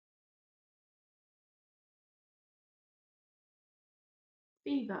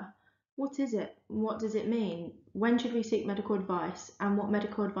Fever. What is it? What does it mean? When should we seek medical advice? And what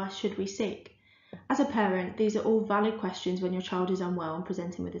medical advice should we seek? As a parent, these are all valid questions when your child is unwell and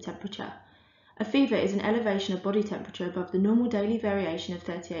presenting with a temperature. A fever is an elevation of body temperature above the normal daily variation of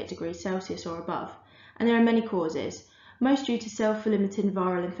 38 degrees Celsius or above, and there are many causes, most due to self-limiting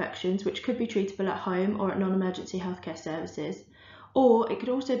viral infections which could be treatable at home or at non-emergency healthcare services, or it could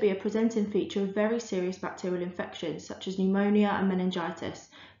also be a presenting feature of very serious bacterial infections such as pneumonia and meningitis,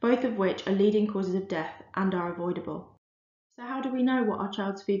 both of which are leading causes of death and are avoidable. So how do we know what our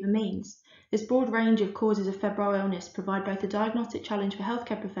child's fever means? This broad range of causes of febrile illness provide both a diagnostic challenge for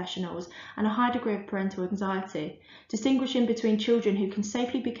healthcare professionals and a high degree of parental anxiety. Distinguishing between children who can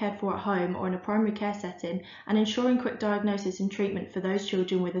safely be cared for at home or in a primary care setting and ensuring quick diagnosis and treatment for those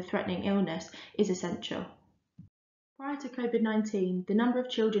children with a threatening illness is essential. Prior to COVID-19, the number of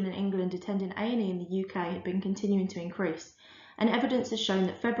children in England attending A&E in the UK had been continuing to increase, and evidence has shown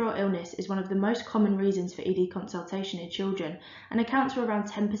that febrile illness is one of the most common reasons for ED consultation in children and accounts for around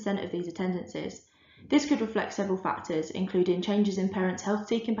 10% of these attendances. This could reflect several factors, including changes in parents'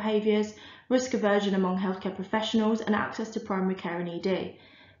 health-seeking behaviours, risk aversion among healthcare professionals, and access to primary care and ED.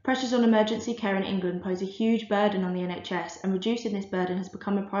 Pressures on emergency care in England pose a huge burden on the NHS, and reducing this burden has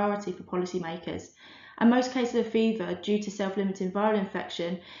become a priority for policymakers. In most cases of fever due to self-limiting viral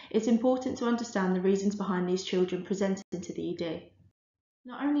infection, it's important to understand the reasons behind these children presenting to the ED.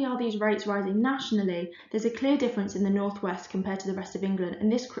 Not only are these rates rising nationally, there's a clear difference in the northwest compared to the rest of England,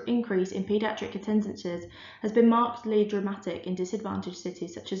 and this increase in paediatric attendances has been markedly dramatic in disadvantaged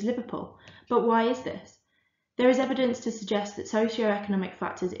cities such as Liverpool. But why is this? There is evidence to suggest that socio-economic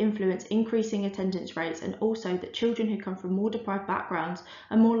factors influence increasing attendance rates, and also that children who come from more deprived backgrounds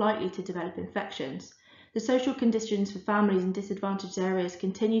are more likely to develop infections. The social conditions for families in disadvantaged areas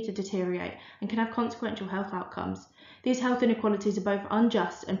continue to deteriorate and can have consequential health outcomes. These health inequalities are both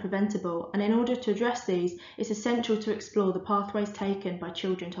unjust and preventable, and in order to address these, it's essential to explore the pathways taken by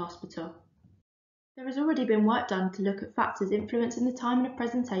children to hospital. There has already been work done to look at factors influencing the timing of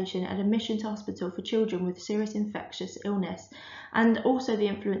presentation and admission to hospital for children with serious infectious illness, and also the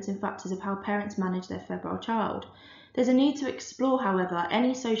influencing factors of how parents manage their febrile child. There's a need to explore, however,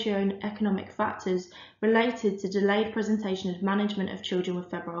 any socio-economic factors related to delayed presentation and management of children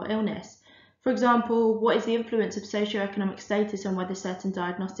with febrile illness. For example, what is the influence of socio-economic status on whether certain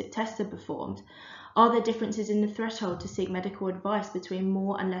diagnostic tests are performed? Are there differences in the threshold to seek medical advice between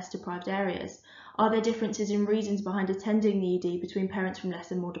more and less deprived areas? Are there differences in reasons behind attending the ED between parents from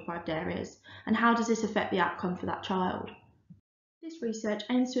less and more deprived areas? And how does this affect the outcome for that child? This research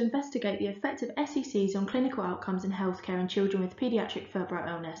aims to investigate the effect of SECs on clinical outcomes in healthcare in children with paediatric febrile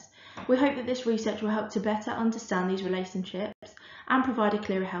illness. We hope that this research will help to better understand these relationships and provide a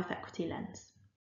clearer health equity lens.